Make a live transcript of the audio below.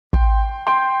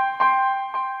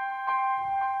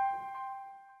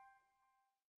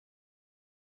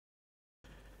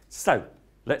So,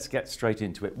 let's get straight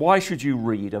into it. Why should you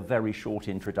read a very short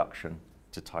introduction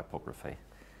to typography?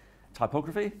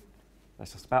 Typography?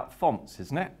 That's just about fonts,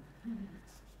 isn't it?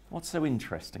 What's so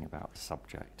interesting about the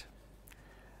subject?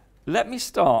 Let me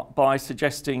start by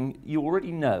suggesting you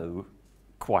already know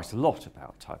quite a lot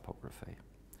about typography.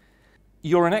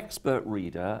 You're an expert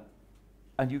reader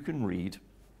and you can read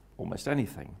almost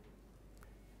anything.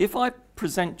 If I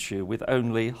present you with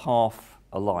only half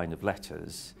a line of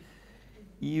letters,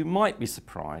 you might be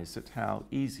surprised at how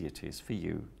easy it is for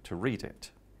you to read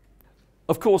it.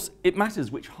 Of course, it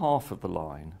matters which half of the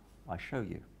line I show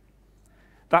you.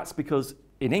 That's because,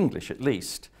 in English at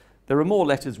least, there are more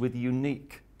letters with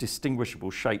unique,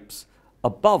 distinguishable shapes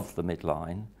above the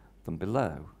midline than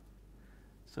below.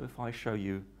 So if I show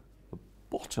you the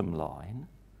bottom line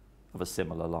of a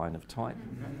similar line of type,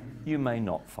 you may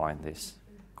not find this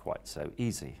quite so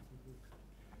easy.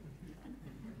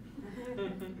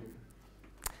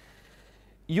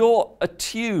 You're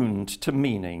attuned to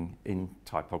meaning in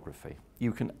typography.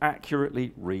 You can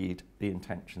accurately read the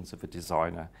intentions of a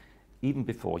designer even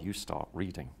before you start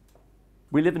reading.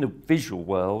 We live in a visual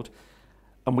world,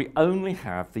 and we only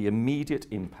have the immediate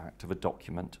impact of a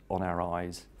document on our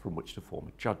eyes from which to form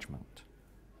a judgment.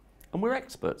 And we're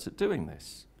experts at doing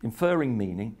this, inferring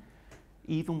meaning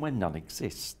even when none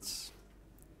exists.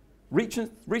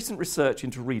 Recent research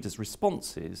into readers'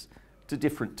 responses to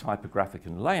different typographic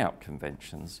and layout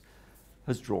conventions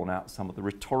has drawn out some of the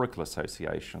rhetorical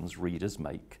associations readers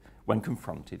make when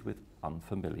confronted with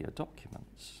unfamiliar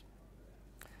documents.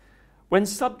 When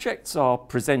subjects are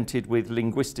presented with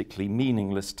linguistically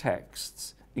meaningless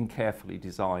texts in carefully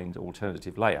designed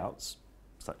alternative layouts,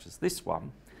 such as this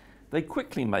one, they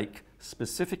quickly make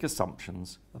specific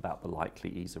assumptions about the likely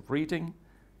ease of reading,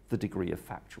 the degree of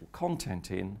factual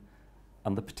content in,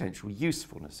 and the potential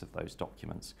usefulness of those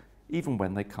documents, even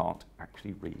when they can't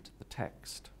actually read the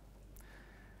text.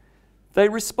 They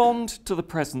respond to the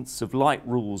presence of light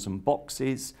rules and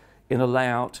boxes in a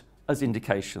layout as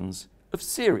indications of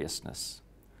seriousness.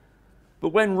 But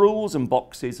when rules and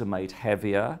boxes are made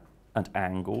heavier and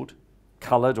angled,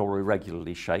 coloured or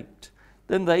irregularly shaped,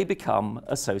 then they become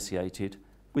associated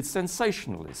with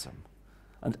sensationalism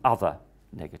and other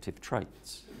negative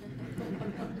traits.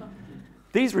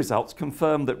 These results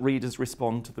confirm that readers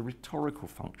respond to the rhetorical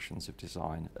functions of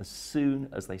design as soon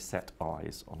as they set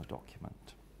eyes on a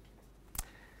document.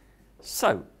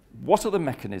 So, what are the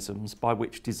mechanisms by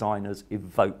which designers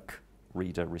evoke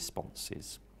reader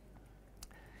responses?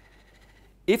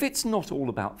 If it's not all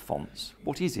about fonts,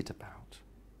 what is it about?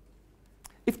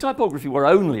 If typography were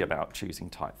only about choosing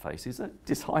typefaces, a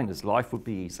designer's life would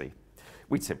be easy.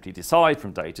 We'd simply decide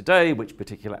from day to day which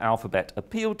particular alphabet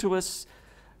appealed to us,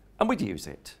 and we'd use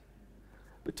it.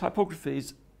 But typography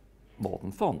is more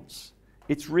than fonts.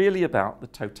 It's really about the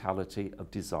totality of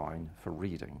design for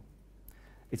reading.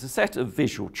 It's a set of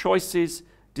visual choices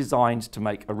designed to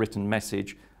make a written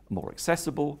message more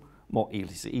accessible, more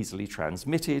easily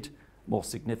transmitted, more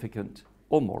significant,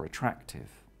 or more attractive.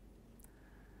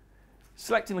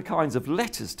 Selecting the kinds of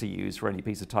letters to use for any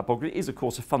piece of typography is, of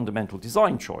course, a fundamental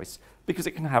design choice because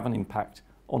it can have an impact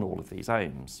on all of these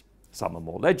aims. Some are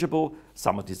more legible,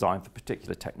 some are designed for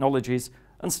particular technologies,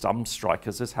 and some strike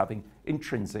us as having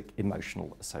intrinsic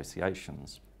emotional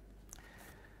associations.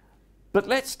 But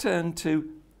let's turn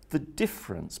to the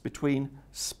difference between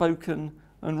spoken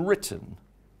and written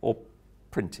or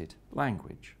printed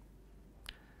language.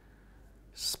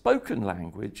 Spoken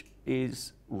language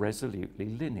is resolutely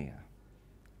linear.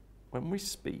 When we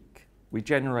speak, we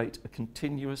generate a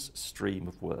continuous stream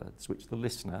of words which the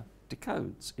listener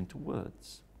decodes into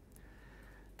words.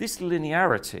 This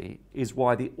linearity is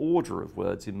why the order of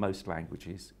words in most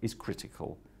languages is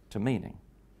critical to meaning.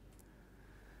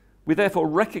 We therefore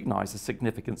recognise the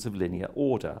significance of linear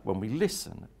order when we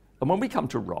listen, and when we come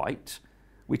to write,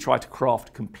 we try to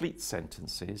craft complete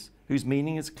sentences whose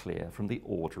meaning is clear from the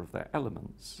order of their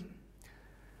elements.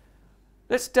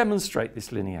 Let's demonstrate this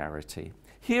linearity.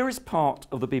 Here is part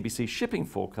of the BBC shipping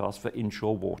forecast for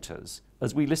inshore waters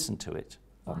as we listen to it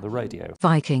on the radio.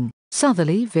 Viking,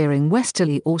 southerly veering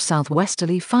westerly or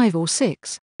southwesterly 5 or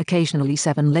 6, occasionally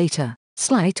 7 later,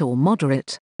 slight or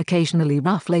moderate, occasionally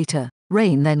rough later,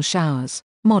 rain then showers,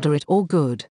 moderate or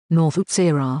good. North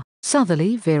Utsira,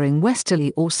 southerly veering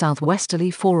westerly or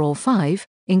southwesterly 4 or 5,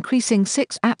 increasing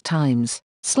 6 at times,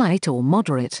 slight or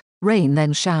moderate, rain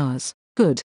then showers,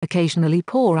 good, occasionally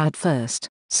poor at first.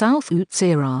 South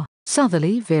Utsira,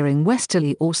 southerly veering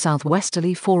westerly or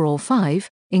southwesterly 4 or 5,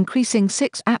 increasing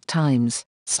 6 at times,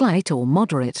 slight or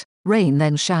moderate, rain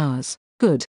then showers,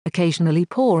 good, occasionally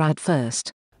poor at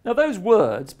first. Now those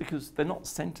words, because they're not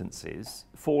sentences,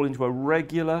 fall into a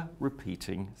regular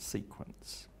repeating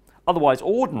sequence. Otherwise,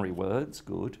 ordinary words,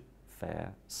 good,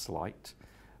 fair, slight,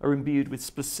 are imbued with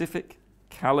specific,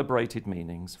 calibrated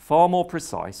meanings, far more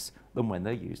precise than when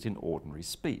they're used in ordinary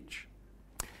speech.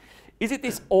 Is it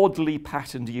this oddly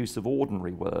patterned use of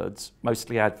ordinary words,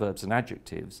 mostly adverbs and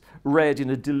adjectives, read in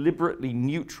a deliberately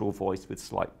neutral voice with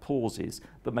slight pauses,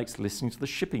 that makes listening to the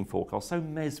shipping forecast so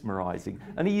mesmerising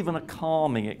and even a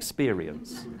calming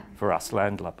experience for us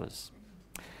landlubbers?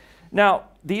 Now,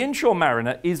 the inshore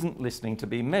mariner isn't listening to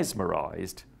be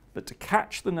mesmerised, but to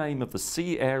catch the name of the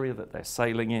sea area that they're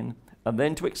sailing in, and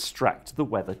then to extract the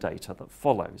weather data that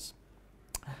follows.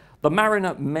 The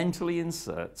mariner mentally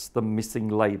inserts the missing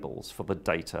labels for the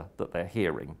data that they're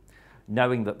hearing,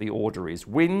 knowing that the order is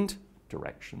wind,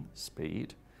 direction,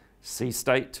 speed, sea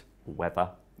state, weather,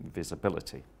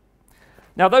 visibility.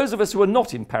 Now, those of us who are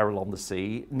not in peril on the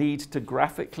sea need to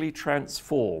graphically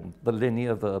transform the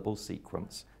linear verbal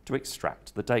sequence to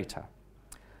extract the data.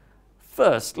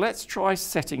 First, let's try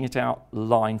setting it out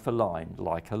line for line,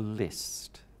 like a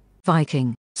list.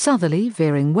 Viking, southerly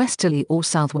veering westerly or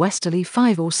southwesterly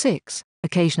 5 or 6,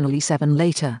 occasionally 7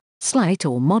 later, slight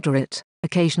or moderate,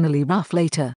 occasionally rough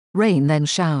later, rain then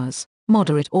showers,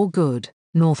 moderate or good.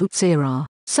 North Utsira,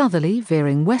 southerly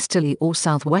veering westerly or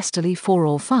southwesterly 4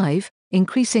 or 5,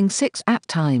 increasing 6 at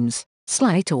times,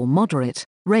 slight or moderate,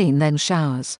 rain then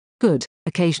showers, good,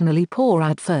 occasionally poor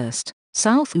at first.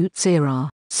 South Utsira,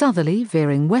 southerly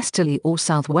veering westerly or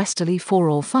southwesterly 4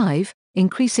 or 5,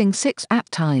 increasing 6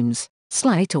 at times,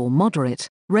 slight or moderate,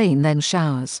 rain then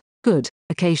showers, good,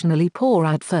 occasionally poor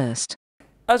at first.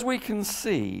 As we can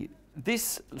see,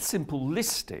 this simple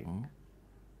listing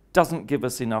doesn't give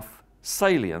us enough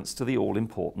salience to the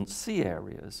all-important sea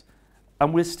areas,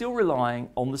 and we're still relying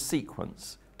on the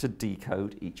sequence to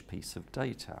decode each piece of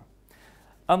data.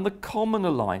 And the common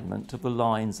alignment of the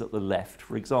lines at the left,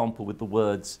 for example with the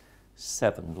words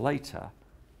 7 later,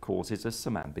 causes us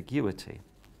some ambiguity.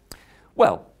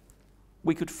 Well,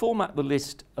 we could format the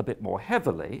list a bit more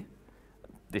heavily.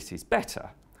 This is better.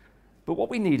 But what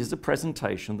we need is a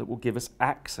presentation that will give us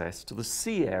access to the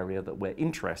sea area that we're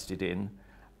interested in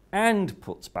and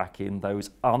puts back in those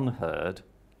unheard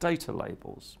data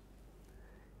labels.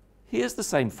 Here's the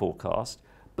same forecast,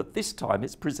 but this time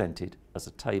it's presented as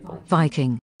a table.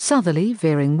 Viking, southerly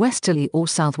veering westerly or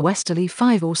southwesterly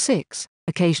 5 or 6,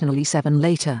 occasionally 7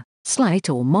 later, slight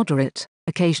or moderate,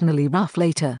 occasionally rough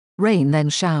later, rain then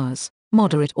showers,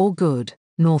 moderate or good.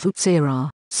 North Utsira,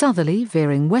 southerly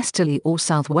veering westerly or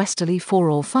southwesterly 4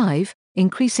 or 5,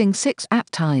 increasing 6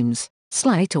 at times,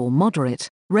 slight or moderate,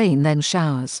 rain then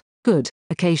showers, good,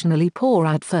 occasionally poor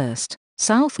at first.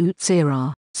 South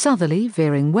Utsira, southerly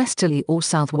veering westerly or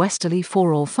southwesterly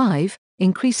 4 or 5,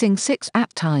 increasing 6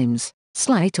 at times,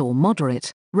 slight or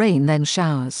moderate, rain then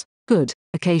showers, good,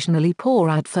 occasionally poor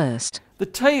at first. The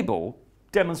table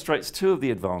demonstrates two of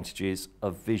the advantages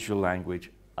of visual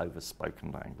language over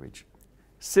spoken language: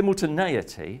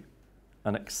 simultaneity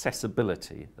and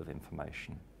accessibility of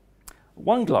information. At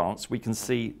one glance, we can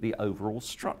see the overall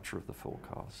structure of the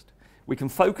forecast. We can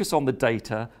focus on the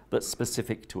data that's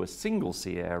specific to a single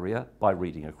sea area by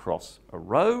reading across a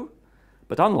row,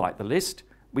 but unlike the list,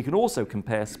 we can also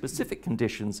compare specific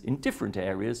conditions in different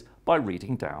areas by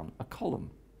reading down a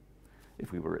column.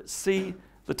 If we were at sea,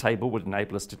 the table would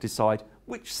enable us to decide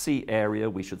which sea area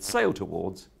we should sail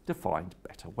towards to find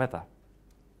better weather.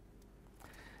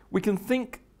 We can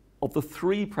think of the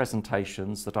 3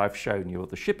 presentations that I've shown you of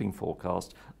the shipping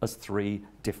forecast as 3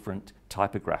 different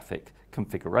typographic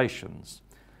configurations.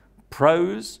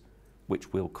 Prose,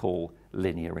 which we'll call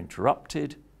linear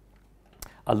interrupted,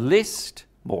 a list,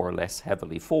 more or less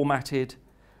heavily formatted,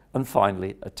 and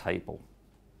finally a table,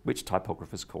 which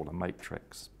typographers call a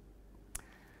matrix.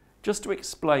 Just to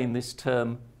explain this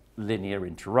term linear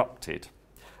interrupted,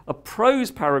 a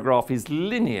prose paragraph is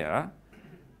linear,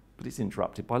 but it's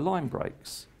interrupted by line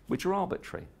breaks, which are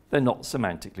arbitrary. They're not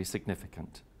semantically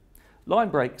significant. Line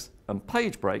breaks and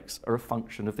page breaks are a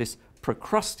function of this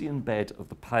Procrustean bed of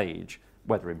the page,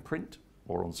 whether in print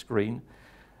or on screen,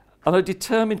 and are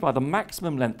determined by the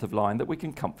maximum length of line that we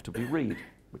can comfortably read,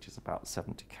 which is about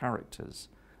 70 characters,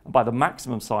 and by the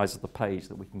maximum size of the page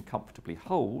that we can comfortably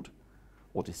hold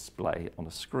or display on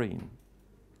a screen.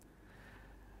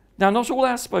 Now, not all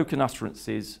our spoken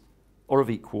utterances are of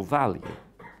equal value.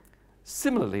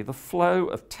 Similarly, the flow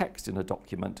of text in a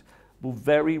document will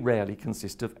very rarely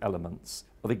consist of elements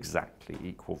of exactly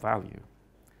equal value.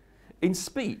 In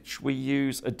speech, we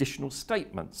use additional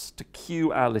statements to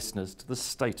cue our listeners to the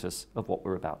status of what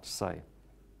we're about to say.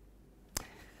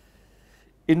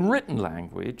 In written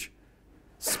language,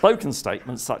 Spoken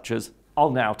statements such as,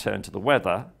 "I'll now turn to the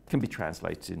weather," can be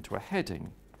translated into a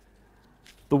heading.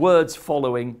 The words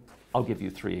following, "I'll give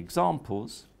you 3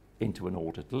 examples," into an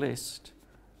ordered list,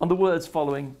 and the words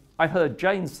following, "I heard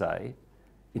Jane say,"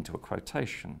 into a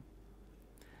quotation.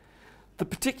 The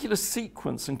particular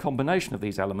sequence and combination of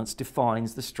these elements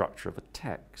defines the structure of a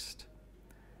text.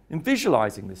 In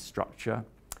visualizing this structure,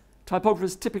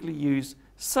 typographers typically use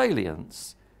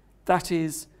salience, that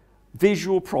is,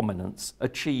 visual prominence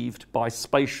achieved by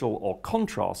spatial or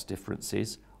contrast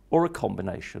differences or a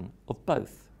combination of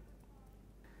both.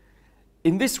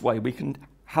 In this way, we can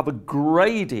have a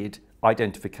graded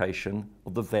identification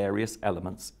of the various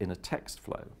elements in a text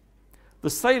flow. The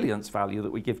salience value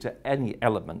that we give to any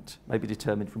element may be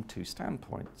determined from 2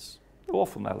 standpoints, though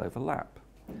often they'll overlap.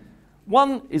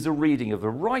 One is a reading of the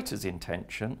writer's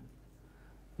intention,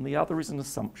 and the other is an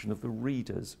assumption of the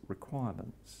reader's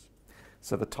requirements.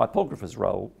 So the typographer's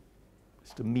role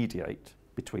is to mediate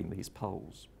between these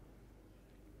poles.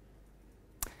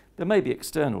 There may be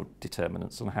external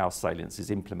determinants on how salience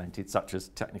is implemented, such as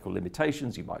technical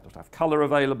limitations. You might not have colour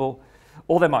available,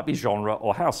 or there might be genre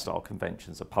or house style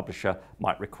conventions. A publisher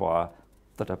might require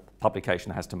that a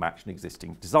publication has to match an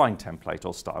existing design template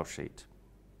or style sheet.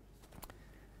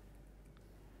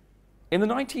 In the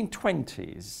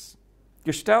 1920s,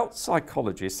 Gestalt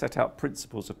psychologists set out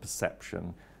principles of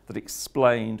perception that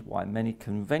explained why many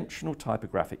conventional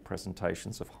typographic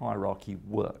presentations of hierarchy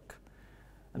work.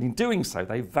 And in doing so,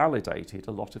 they validated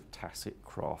a lot of tacit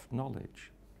craft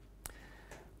knowledge.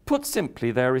 Put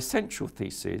simply, their essential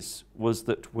thesis was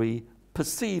that we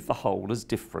perceive the whole as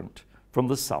different from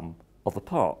the sum of the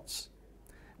parts.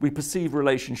 We perceive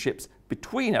relationships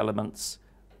between elements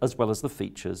as well as the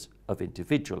features of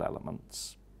individual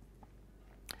elements.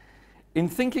 In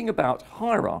thinking about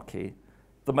hierarchy,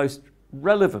 the most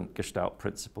relevant Gestalt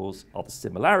principles are the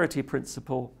similarity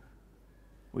principle,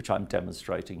 which I'm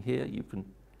demonstrating here.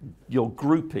 You're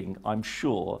grouping, I'm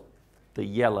sure, the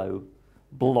yellow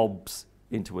blobs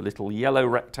into a little yellow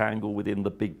rectangle within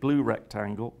the big blue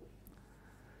rectangle,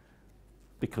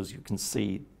 because you can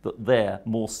see that they're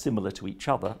more similar to each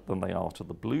other than they are to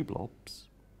the blue blobs.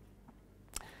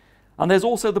 And there's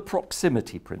also the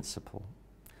proximity principle.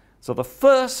 So the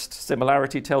first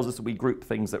similarity tells us that we group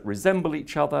things that resemble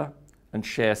each other and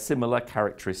share similar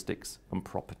characteristics and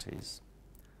properties.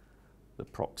 The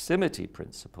proximity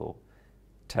principle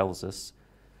tells us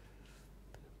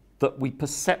that we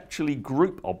perceptually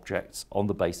group objects on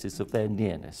the basis of their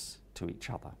nearness to each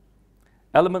other.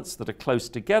 Elements that are close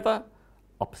together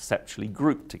are perceptually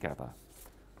grouped together,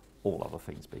 all other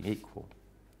things being equal.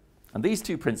 And these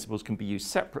 2 principles can be used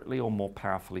separately or more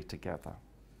powerfully together.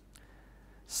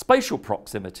 Spatial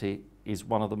proximity is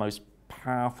one of the most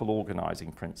powerful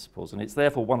organising principles, and it's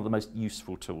therefore one of the most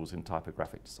useful tools in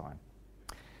typographic design.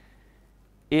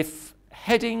 If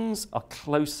headings are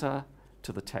closer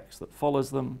to the text that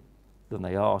follows them than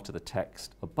they are to the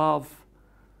text above,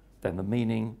 then the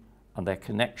meaning and their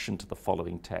connection to the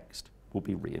following text will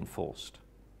be reinforced.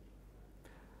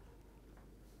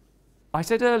 I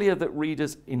said earlier that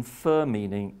readers infer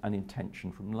meaning and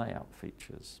intention from layout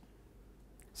features.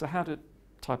 So how do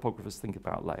typographers think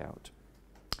about layout?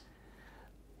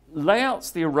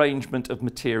 Layout's the arrangement of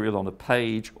material on a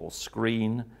page or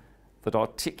screen that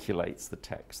articulates the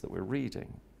text that we're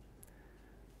reading.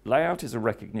 Layout is a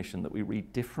recognition that we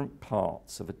read different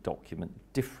parts of a document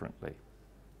differently.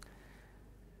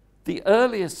 The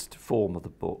earliest form of the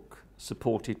book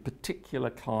supported particular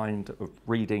kind of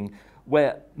reading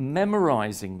where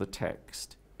memorizing the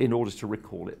text in order to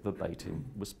recall it verbatim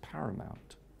was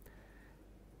paramount.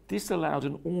 This allowed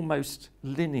an almost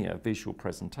linear visual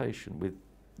presentation with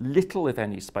little, if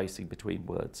any, spacing between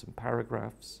words and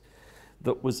paragraphs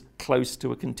that was close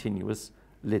to a continuous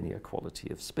linear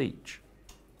quality of speech.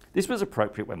 This was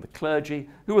appropriate when the clergy,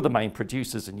 who were the main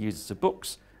producers and users of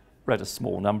books, read a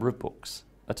small number of books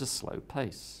at a slow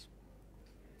pace.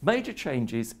 Major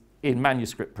changes in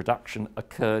manuscript production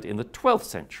occurred in the 12th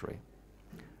century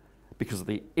because of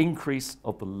the increase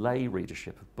of the lay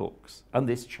readership of books, and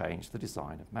this changed the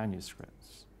design of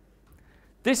manuscripts.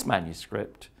 This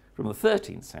manuscript from the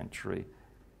 13th century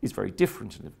is very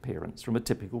different in appearance from a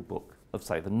typical book of,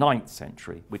 say, the 9th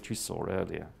century, which we saw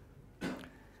earlier.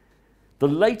 The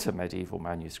later medieval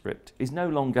manuscript is no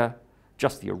longer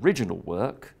just the original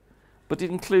work, but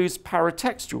it includes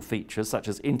paratextual features such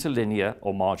as interlinear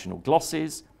or marginal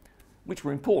glosses, which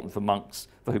were important for monks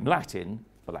for whom Latin,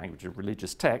 the language of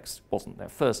religious texts, wasn't their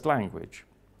first language.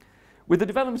 With the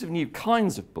development of new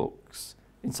kinds of books,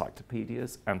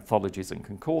 encyclopedias, anthologies and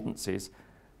concordances,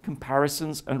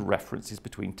 comparisons and references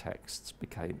between texts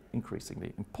became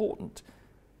increasingly important,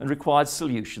 and required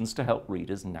solutions to help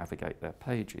readers navigate their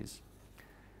pages.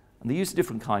 And the use of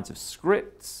different kinds of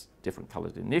scripts, different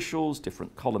coloured initials,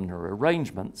 different columnar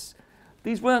arrangements,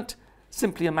 these weren't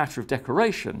simply a matter of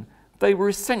decoration, they were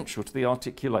essential to the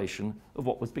articulation of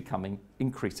what was becoming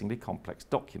increasingly complex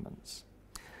documents.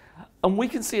 And we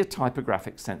can see a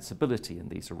typographic sensibility in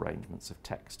these arrangements of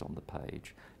text on the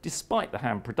page. Despite the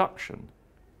hand production,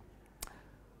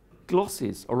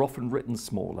 glosses are often written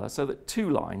smaller so that two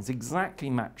lines exactly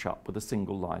match up with a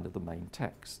single line of the main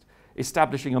text,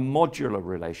 establishing a modular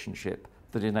relationship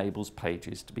that enables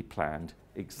pages to be planned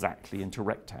exactly into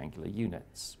rectangular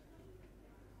units.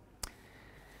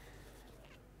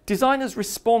 Designers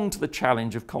respond to the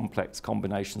challenge of complex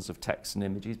combinations of text and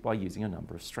images by using a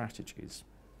number of strategies.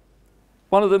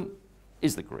 One of them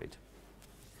is the grid.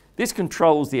 This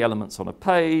controls the elements on a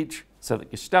page so that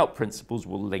Gestalt principles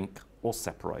will link or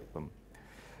separate them.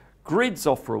 Grids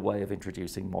offer a way of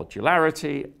introducing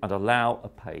modularity and allow a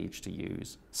page to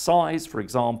use size, for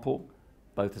example,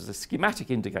 both as a schematic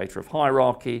indicator of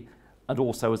hierarchy and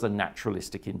also as a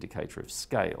naturalistic indicator of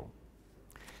scale.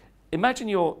 Imagine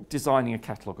you're designing a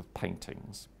catalogue of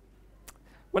paintings.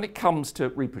 When it comes to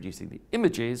reproducing the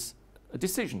images, a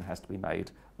decision has to be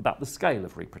made about the scale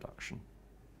of reproduction.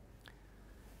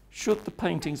 Should the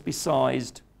paintings be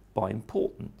sized by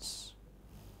importance?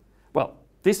 Well,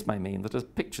 this may mean that a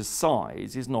picture's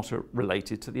size is not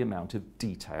related to the amount of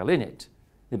detail in it.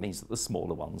 It means that the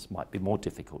smaller ones might be more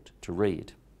difficult to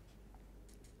read.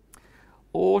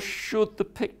 Or should the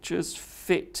pictures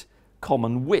fit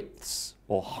common widths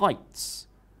or heights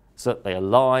so that they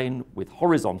align with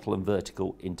horizontal and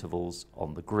vertical intervals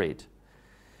on the grid?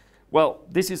 Well,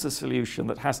 this is a solution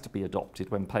that has to be adopted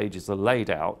when pages are laid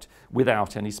out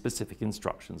without any specific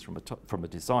instructions from a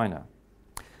designer.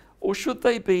 Or should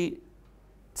they be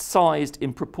sized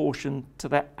in proportion to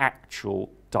their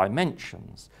actual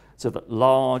dimensions so that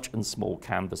large and small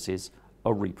canvases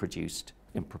are reproduced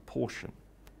in proportion?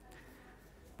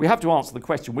 We have to answer the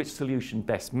question which solution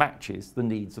best matches the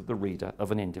needs of the reader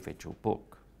of an individual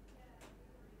book.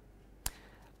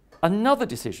 Another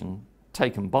decision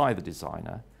taken by the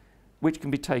designer, which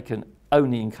can be taken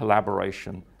only in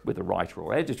collaboration with a writer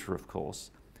or editor, of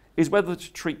course, is whether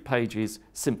to treat pages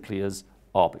simply as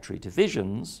arbitrary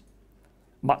divisions,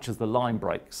 much as the line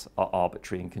breaks are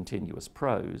arbitrary and continuous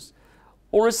prose,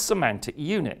 or as semantic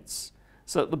units,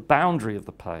 so that the boundary of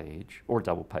the page, or a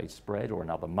double page spread or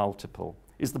another multiple,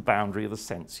 is the boundary of the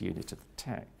sense unit of the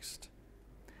text.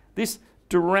 This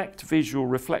direct visual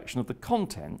reflection of the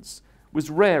contents was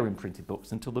rare in printed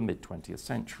books until the mid-20th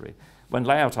century, when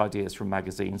layout ideas from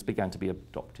magazines began to be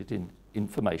adopted in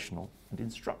informational and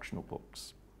instructional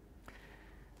books.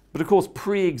 But of course,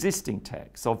 pre-existing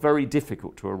texts are very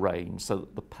difficult to arrange so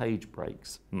that the page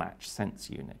breaks match sense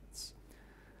units.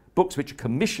 Books which are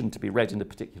commissioned to be read in a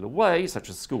particular way, such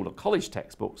as school or college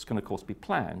textbooks, can of course be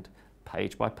planned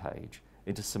page by page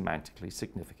into semantically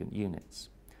significant units.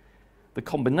 The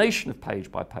combination of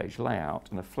page-by-page layout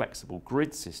and a flexible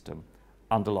grid system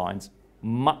underlines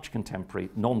much contemporary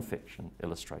non-fiction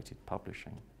illustrated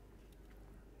publishing.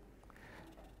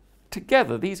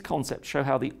 Together, these concepts show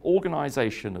how the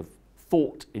organisation of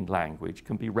thought in language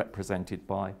can be represented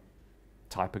by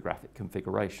typographic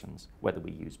configurations, whether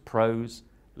we use prose,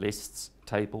 lists,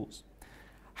 tables,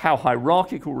 how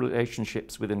hierarchical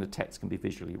relationships within a text can be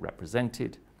visually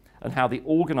represented, and how the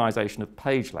organisation of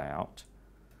page layout,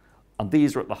 and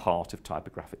these are at the heart of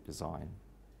typographic design.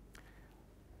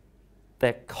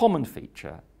 Their common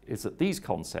feature is that these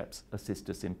concepts assist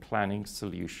us in planning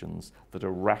solutions that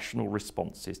are rational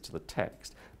responses to the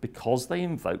text because they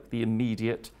invoke the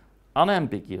immediate,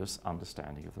 unambiguous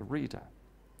understanding of the reader.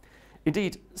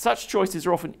 Indeed, such choices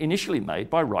are often initially made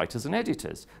by writers and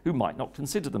editors who might not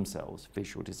consider themselves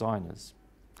visual designers.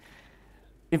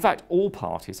 In fact, all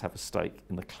parties have a stake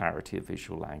in the clarity of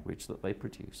visual language that they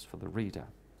produce for the reader.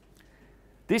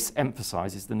 This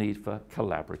emphasises the need for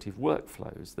collaborative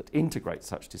workflows that integrate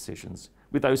such decisions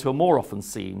with those who are more often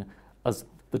seen as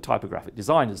the typographic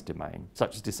designer's domain,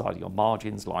 such as deciding on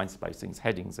margins, line spacings,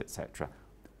 headings, etc.,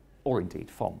 or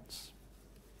indeed fonts.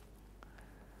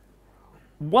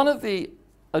 One of the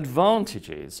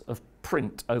advantages of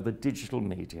print over digital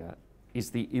media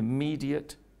is the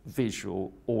immediate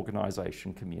visual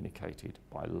organisation communicated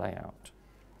by layout.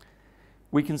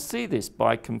 We can see this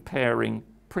by comparing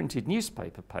printed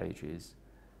newspaper pages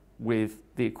with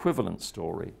the equivalent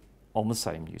story on the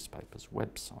same newspaper's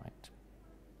website.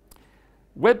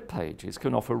 Web pages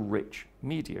can offer rich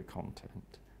media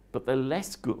content, but they're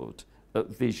less good at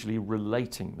visually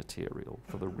relating material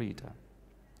for the reader.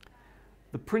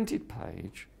 The printed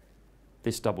page,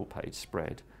 this double page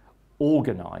spread,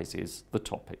 organises the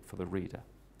topic for the reader.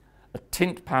 A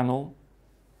tint panel,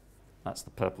 that's the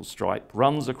purple stripe,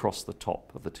 runs across the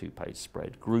top of the two-page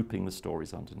spread, grouping the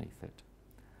stories underneath it.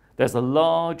 There's a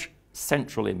large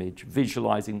central image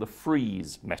visualising the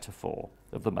frieze metaphor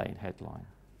of the main headline.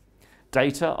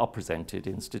 Data are presented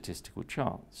in statistical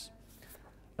charts.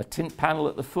 A tint panel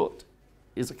at the foot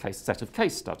is a set of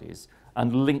case studies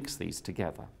and links these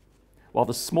together, while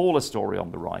the smaller story on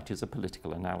the right is a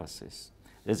political analysis.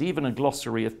 There's even a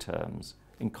glossary of terms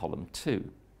in column 2.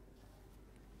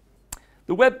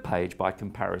 The web page, by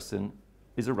comparison,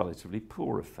 is a relatively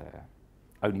poor affair.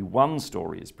 Only one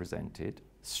story is presented,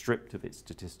 stripped of its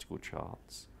statistical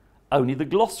charts. Only the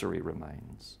glossary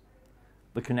remains.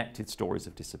 The connected stories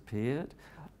have disappeared.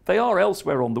 They are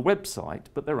elsewhere on the website,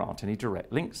 but there aren't any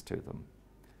direct links to them.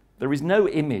 There is no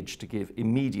image to give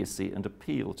immediacy and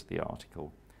appeal to the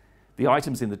article. The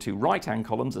items in the two right-hand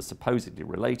columns are supposedly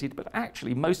related, but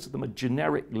actually most of them are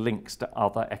generic links to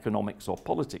other economics or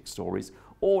politics stories,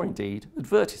 or indeed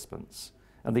advertisements.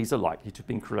 And these are likely to have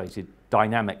been created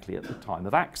dynamically at the time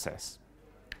of access.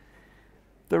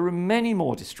 There are many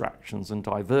more distractions and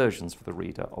diversions for the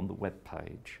reader on the web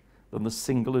page than the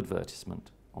single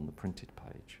advertisement on the printed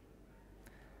page.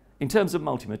 In terms of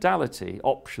multimodality,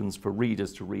 options for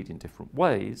readers to read in different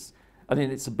ways, and in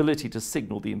its ability to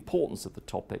signal the importance of the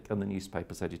topic and the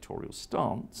newspaper's editorial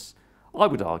stance, I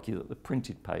would argue that the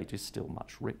printed page is still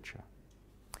much richer.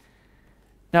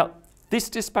 Now, this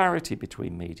disparity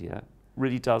between media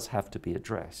really does have to be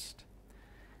addressed.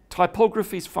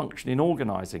 Typography's function in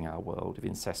organising our world of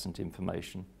incessant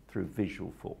information through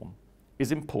visual form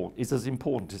is as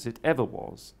important as it ever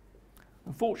was.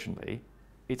 Unfortunately,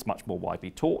 it's much more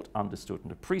widely taught, understood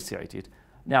and appreciated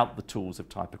now that the tools of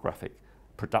typographic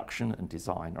production and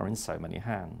design are in so many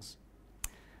hands.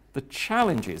 The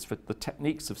challenges for the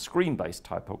techniques of screen-based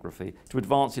typography to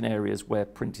advance in areas where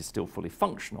print is still fully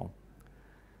functional.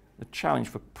 The challenge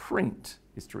for print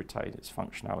is to retain its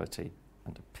functionality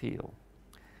and appeal.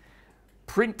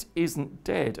 Print isn't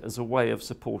dead as a way of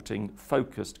supporting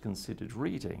focused, considered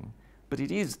reading, but it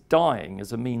is dying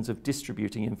as a means of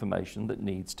distributing information that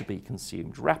needs to be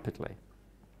consumed rapidly.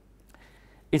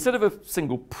 Instead of a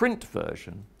single print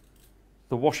version,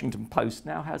 the Washington Post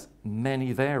now has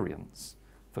many variants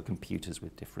for computers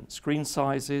with different screen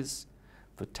sizes,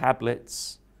 for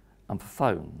tablets, and for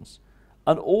phones.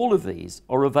 And all of these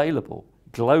are available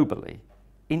globally,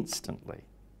 instantly.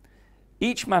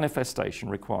 Each manifestation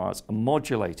requires a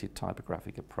modulated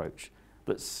typographic approach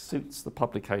that suits the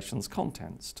publication's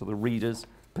contents to the reader's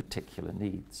particular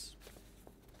needs,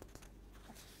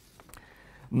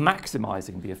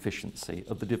 maximising the efficiency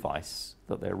of the device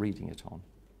that they're reading it on.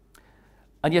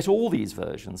 And yet all these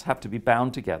versions have to be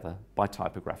bound together by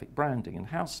typographic branding and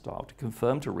house style to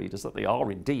confirm to readers that they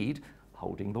are indeed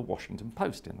holding the Washington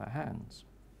Post in their hands.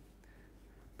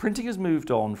 Printing has moved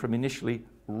on from initially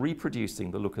reproducing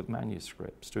the look of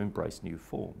manuscripts to embrace new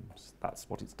forms. That's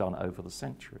what it's done over the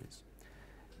centuries.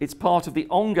 It's part of the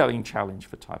ongoing challenge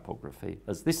for typography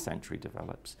as this century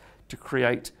develops to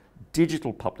create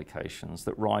digital publications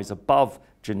that rise above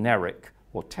generic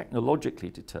or technologically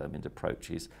determined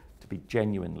approaches to be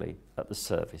genuinely at the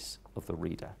service of the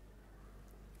reader.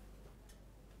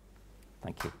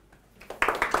 Thank you.